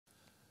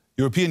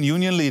European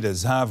Union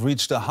leaders have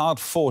reached a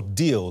hard-fought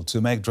deal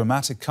to make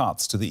dramatic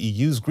cuts to the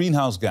EU's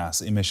greenhouse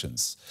gas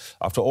emissions.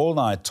 After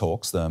all-night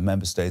talks, the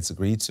member states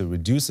agreed to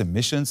reduce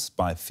emissions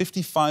by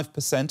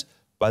 55%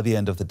 by the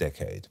end of the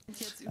decade.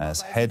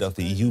 As head of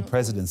the EU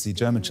presidency,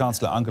 German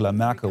Chancellor Angela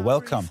Merkel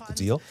welcomed the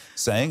deal,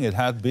 saying it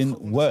had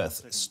been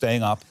worth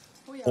staying up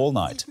all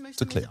night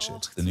to clinch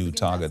it. The new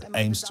target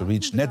aims to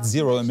reach net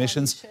zero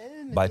emissions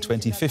by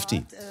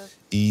 2050.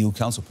 EU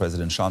Council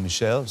President Charles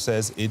Michel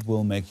says it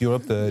will make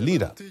Europe the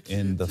leader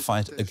in the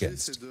fight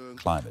against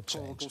climate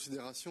change.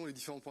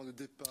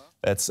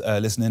 Let's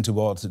listen into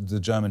what the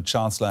German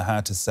Chancellor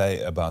had to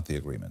say about the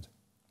agreement.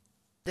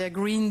 The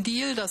Green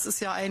Deal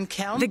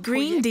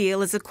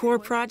is a core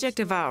project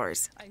of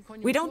ours.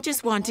 We don't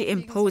just want to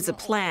impose a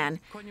plan,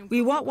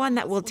 we want one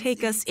that will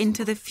take us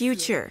into the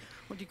future.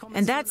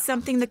 And that's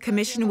something the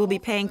Commission will be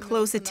paying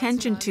close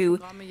attention to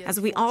as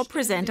we all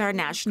present our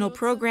national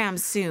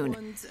programs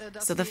soon.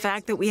 So the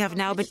fact that we have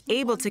now been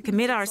able to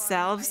commit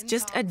ourselves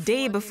just a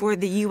day before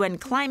the UN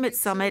Climate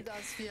Summit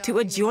to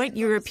a joint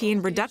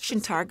European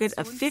reduction target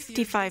of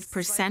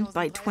 55%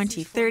 by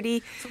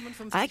 2030,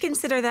 I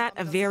consider that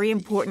a very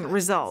important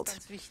result,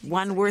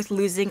 one worth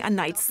losing a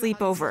night's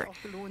sleep over.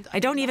 I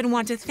don't even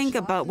want to think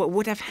about what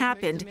would have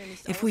happened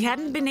if we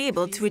hadn't been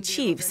able to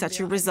achieve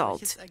such a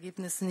result.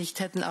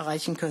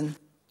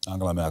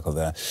 Angela Merkel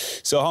there.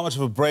 So how much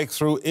of a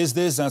breakthrough is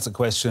this? That's a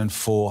question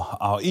for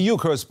our EU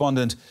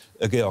correspondent,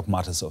 Georg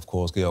Mattes, of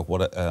course. Georg,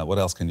 what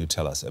else can you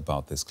tell us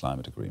about this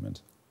climate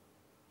agreement?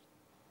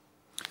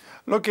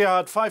 Look,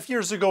 Gerhard, 5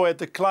 years ago at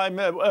the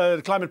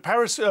Climate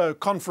Paris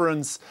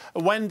conference,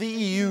 when the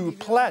EU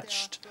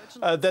pledged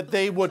that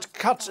they would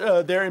cut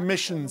their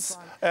emissions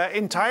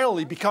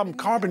entirely, become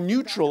carbon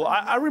neutral,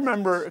 I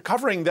remember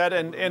covering that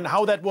and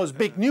how that was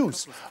big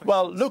news.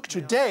 Well, look,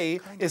 today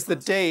is the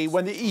day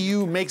when the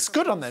EU makes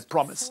good on that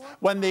promise,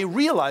 when they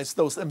realize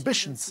those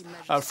ambitions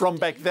from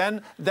back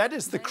then. Today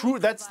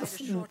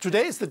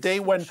is the day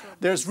when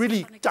there's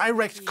really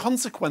direct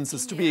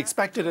consequences to be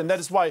expected, and that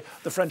is why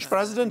the French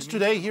president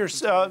today here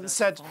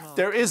said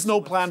there is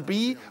no plan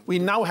B. We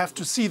now have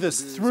to see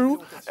this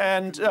through,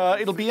 and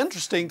it'll be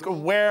interesting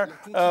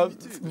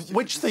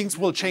which things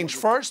will change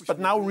first, but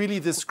now really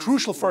this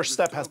crucial first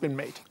step has been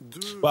made.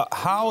 Well,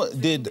 how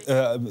did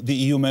the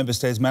EU member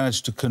states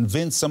manage to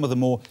convince some of the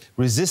more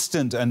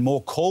resistant and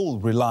more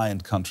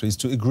coal-reliant countries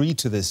to agree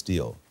to this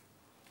deal?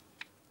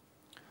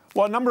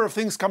 Well, a number of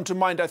things come to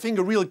mind. I think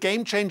a real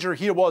game changer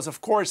here was,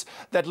 of course,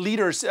 that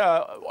leaders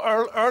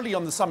early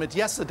on the summit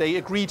yesterday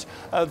agreed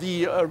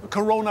the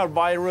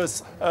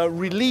coronavirus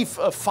relief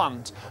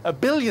fund,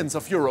 billions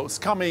of euros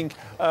coming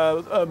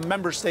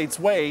member states'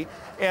 way,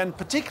 and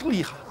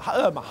particularly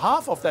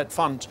half of that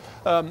fund,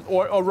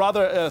 or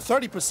rather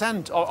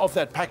 30% of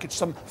that package,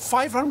 some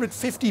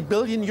 550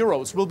 billion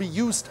euros, will be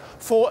used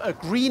for a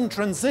green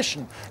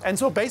transition. And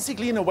so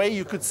basically, in a way,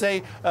 you could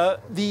say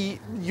the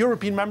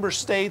European member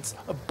states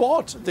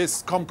bought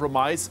this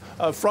compromise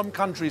from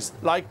countries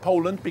like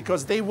Poland,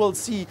 because they will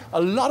see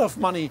a lot of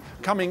money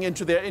coming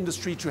into their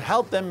industry to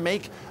help them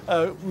make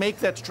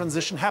that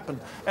transition happen.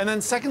 And then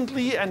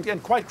secondly,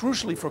 and quite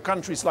crucially for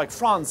countries like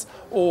France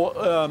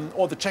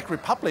or the Czech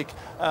Republic,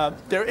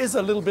 there is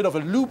a little bit of a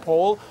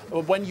loophole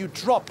when you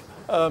drop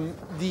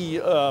the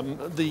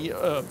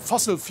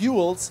fossil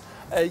fuels.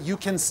 You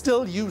can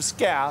still use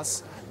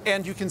gas,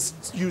 and you can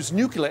use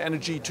nuclear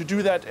energy to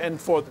do that.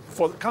 And for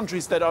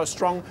countries that are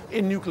strong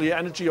in nuclear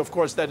energy, of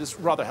course, that is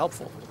rather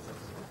helpful.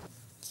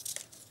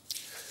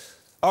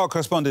 Our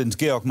correspondent,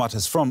 Georg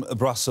Mattes from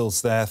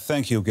Brussels there.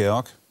 Thank you,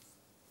 Georg.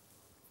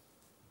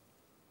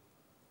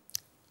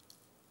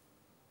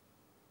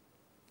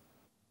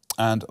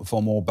 And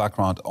for more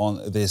background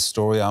on this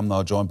story, I'm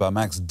now joined by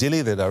Max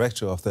Dilly, the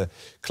director of the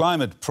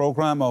climate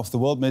program of the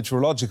World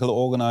Meteorological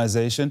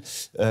Organization,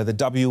 the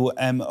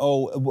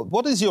WMO.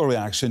 What is your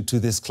reaction to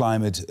this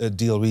climate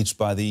deal reached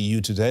by the EU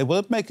today? Will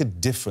it make a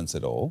difference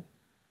at all?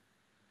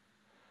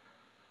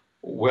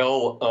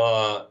 Well,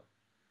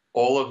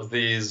 all of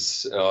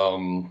these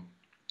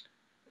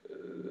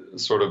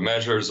sort of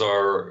measures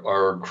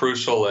are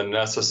crucial and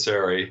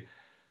necessary.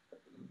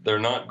 They're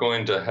not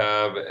going to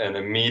have an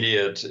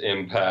immediate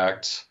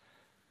impact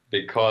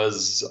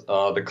because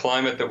the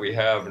climate that we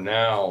have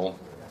now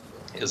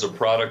is a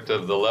product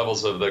of the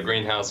levels of the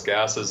greenhouse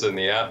gases in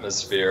the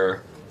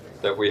atmosphere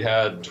that we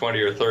had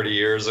 20 or 30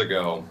 years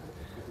ago.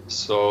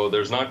 So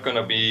there's not going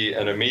to be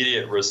an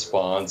immediate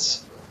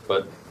response,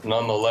 but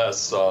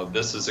nonetheless,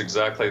 this is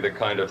exactly the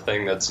kind of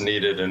thing that's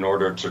needed in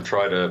order to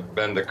try to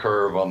bend the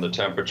curve on the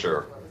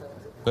temperature.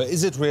 But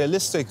is it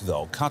realistic,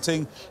 though?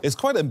 Cutting is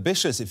quite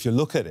ambitious if you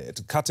look at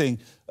it. Cutting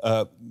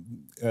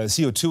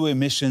CO2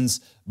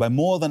 emissions by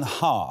more than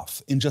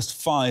half in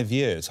just 5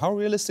 years. How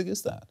realistic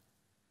is that?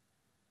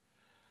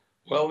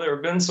 Well, there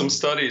have been some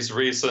studies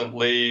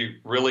recently,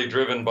 really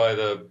driven by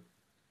the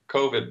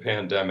COVID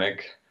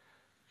pandemic,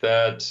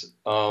 that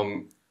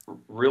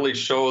really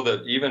show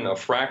that even a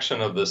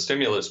fraction of the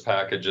stimulus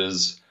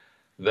packages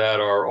that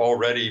are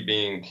already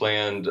being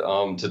planned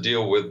to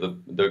deal with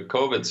the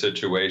COVID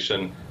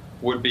situation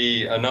would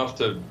be enough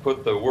to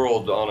put the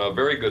world on a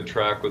very good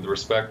track with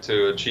respect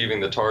to achieving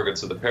the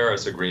targets of the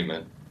Paris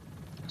Agreement.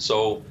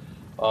 So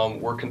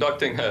we're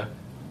conducting a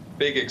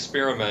big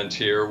experiment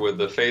here with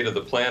the fate of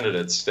the planet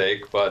at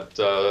stake, but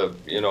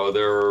you know,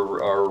 there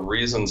are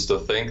reasons to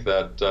think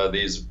that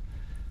these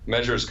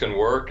measures can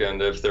work,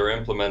 and if they're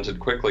implemented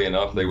quickly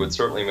enough, they would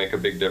certainly make a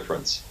big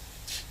difference.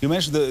 You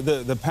mentioned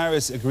the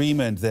Paris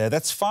Agreement there.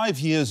 That's 5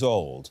 years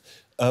old.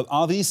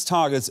 Are these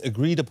targets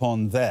agreed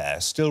upon there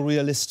still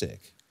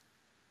realistic?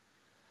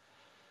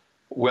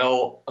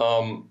 Well,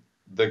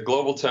 the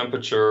global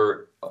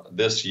temperature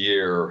this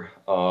year,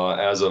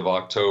 as of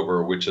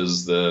October, which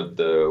is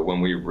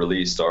when we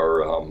released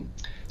our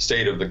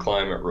State of the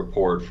Climate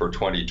report for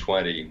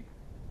 2020,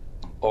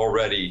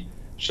 already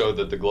showed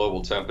that the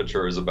global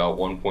temperature is about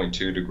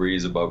 1.2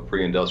 degrees above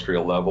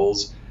pre-industrial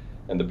levels.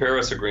 And the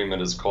Paris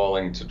Agreement is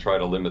calling to try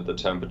to limit the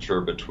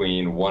temperature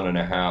between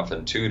 1.5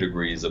 and 2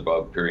 degrees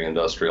above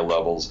pre-industrial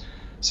levels.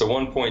 So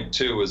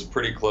 1.2 is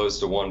pretty close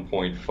to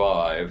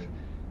 1.5.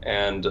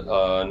 And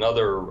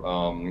another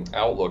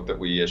outlook that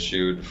we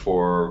issued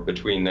for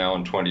between now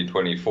and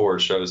 2024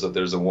 shows that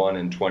there's a 1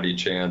 in 20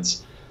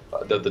 chance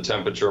that the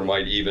temperature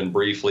might even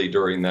briefly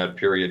during that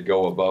period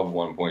go above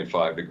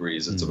 1.5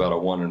 degrees. It's about a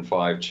 1 in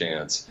 5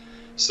 chance.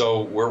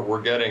 So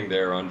we're getting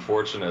there,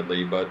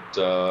 unfortunately, but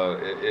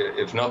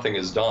if nothing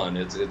is done,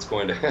 it's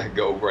going to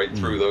go right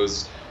through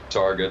those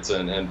targets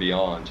and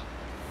beyond.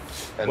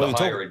 And well, the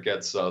higher it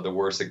gets, the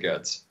worse it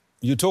gets.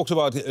 You talked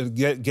about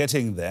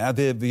getting there.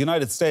 The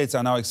United States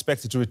are now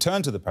expected to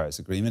return to the Paris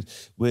Agreement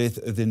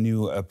with the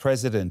new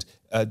president.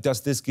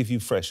 Does this give you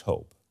fresh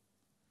hope?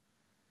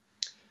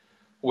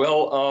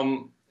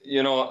 Well,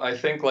 you know, I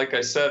think, like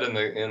I said,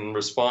 in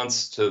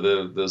response to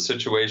the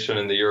situation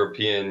in the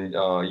European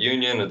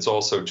Union, it's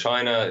also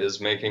China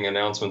is making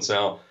announcements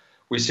now.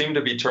 We seem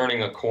to be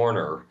turning a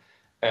corner.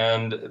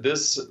 And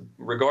this,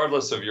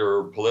 regardless of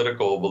your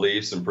political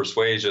beliefs and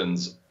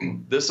persuasions,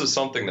 this is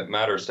something that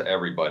matters to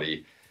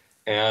everybody.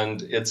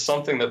 And it's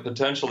something that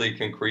potentially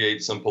can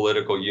create some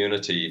political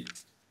unity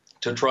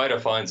to try to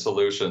find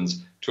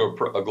solutions to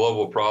a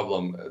global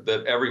problem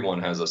that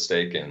everyone has a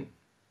stake in.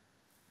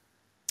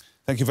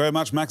 Thank you very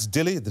much, Max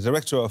Dilley, the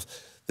director of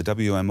the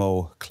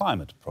WMO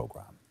Climate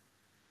Programme.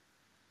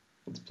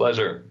 It's a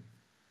pleasure.